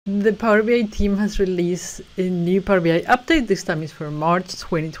The Power BI team has released a new Power BI update. This time is for March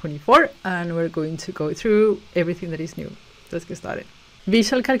 2024, and we're going to go through everything that is new. Let's get started.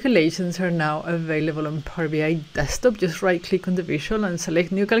 Visual calculations are now available on Power BI desktop. Just right click on the visual and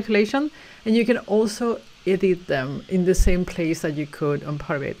select new calculation, and you can also edit them in the same place that you could on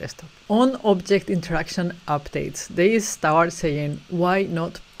Power BI desktop. On object interaction updates, they start saying, why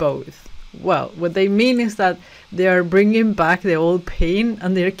not both? Well, what they mean is that they are bringing back the old pane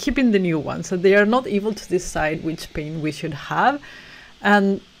and they're keeping the new one. So they are not able to decide which pane we should have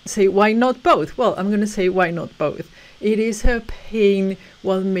and say, why not both? Well, I'm going to say, why not both? It is a pain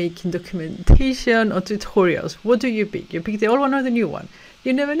while making documentation or tutorials. What do you pick? You pick the old one or the new one?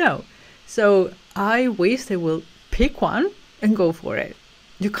 You never know. So I wish they will pick one and go for it.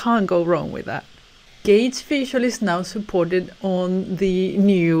 You can't go wrong with that. Gauge visual is now supported on the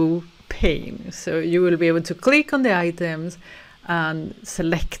new pane. So you will be able to click on the items and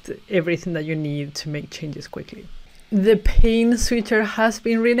select everything that you need to make changes quickly. The pane switcher has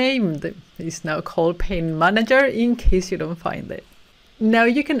been renamed. It's now called Pane Manager in case you don't find it. Now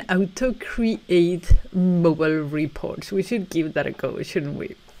you can auto create mobile reports. We should give that a go, shouldn't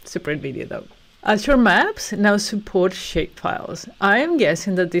we? Separate video though. Azure Maps now support shapefiles. I am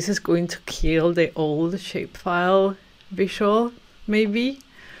guessing that this is going to kill the old shapefile visual, maybe.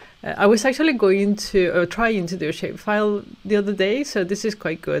 I was actually trying to do a shapefile the other day, so this is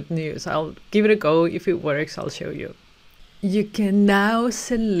quite good news. I'll give it a go. If it works, I'll show you. You can now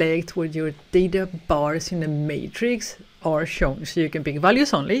select where your data bars in a matrix are shown. So you can pick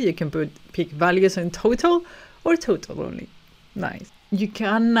values only, you can pick values in total or total only. Nice. You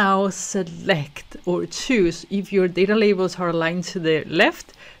can now select or choose if your data labels are aligned to the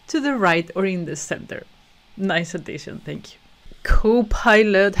left, to the right, or in the center. Nice addition, thank you.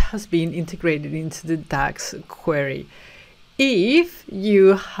 Copilot has been integrated into the DAX query. If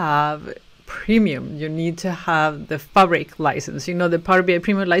you have Premium, you need to have the Fabric license. You know, the Power BI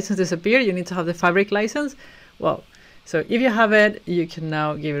Premium license disappeared, you need to have the Fabric license. Well, so if you have it, you can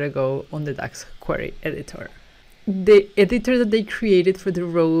now give it a go on the DAX query editor. The editor that they created for the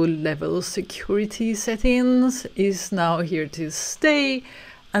row level security settings is now here to stay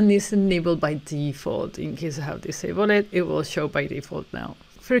and is enabled by default. In case I have disabled it, it will show by default now.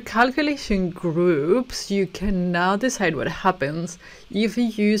 For calculation groups, you can now decide what happens if a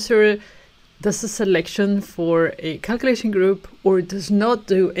user does a selection for a calculation group or does not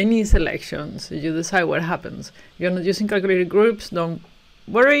do any selections. So you decide what happens. If you're not using calculated groups, don't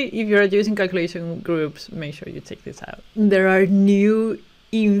worry. If you're using calculation groups, make sure you take this out. There are new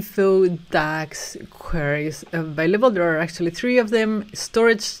info DAX queries available. There are actually 3 of them: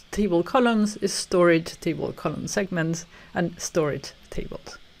 storage table columns, storage table column segments, and storage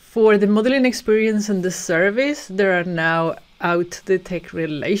tables. For the modeling experience and the service, there are now auto-detect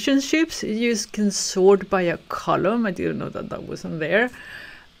relationships. You can sort by a column. I didn't know that that wasn't there.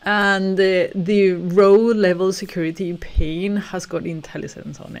 And the row level security pane has got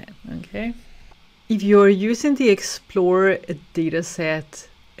intelligence on it. Okay. If you're using the Explore dataset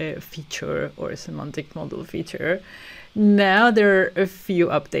feature or semantic model feature, now there are a few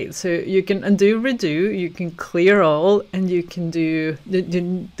updates. So you can undo, redo, you can clear all, and you can do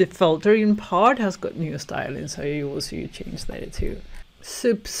the filtering part has got new styling. So you will see you change that too.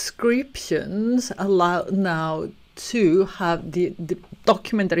 Subscriptions allow now to have the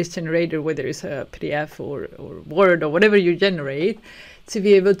document that is generated, whether it's a PDF or Word or whatever you generate, to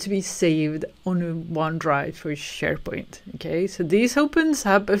be able to be saved on a OneDrive for SharePoint. Okay, so this opens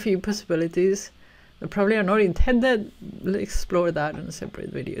up a few possibilities that probably are not intended. We'll explore that in a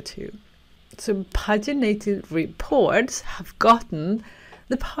separate video too. So paginated reports have gotten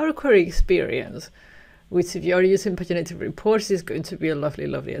the Power Query experience, which if you are using paginated reports is going to be a lovely,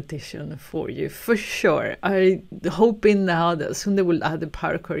 lovely addition for you, for sure. I'm hoping now that soon they will add the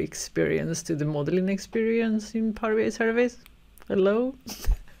Power Query experience to the modeling experience in Power BI service. Hello?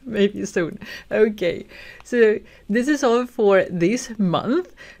 Maybe soon. Okay, so this is all for this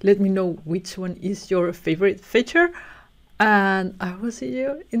month. Let me know which one is your favorite feature, and I will see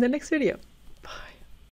you in the next video.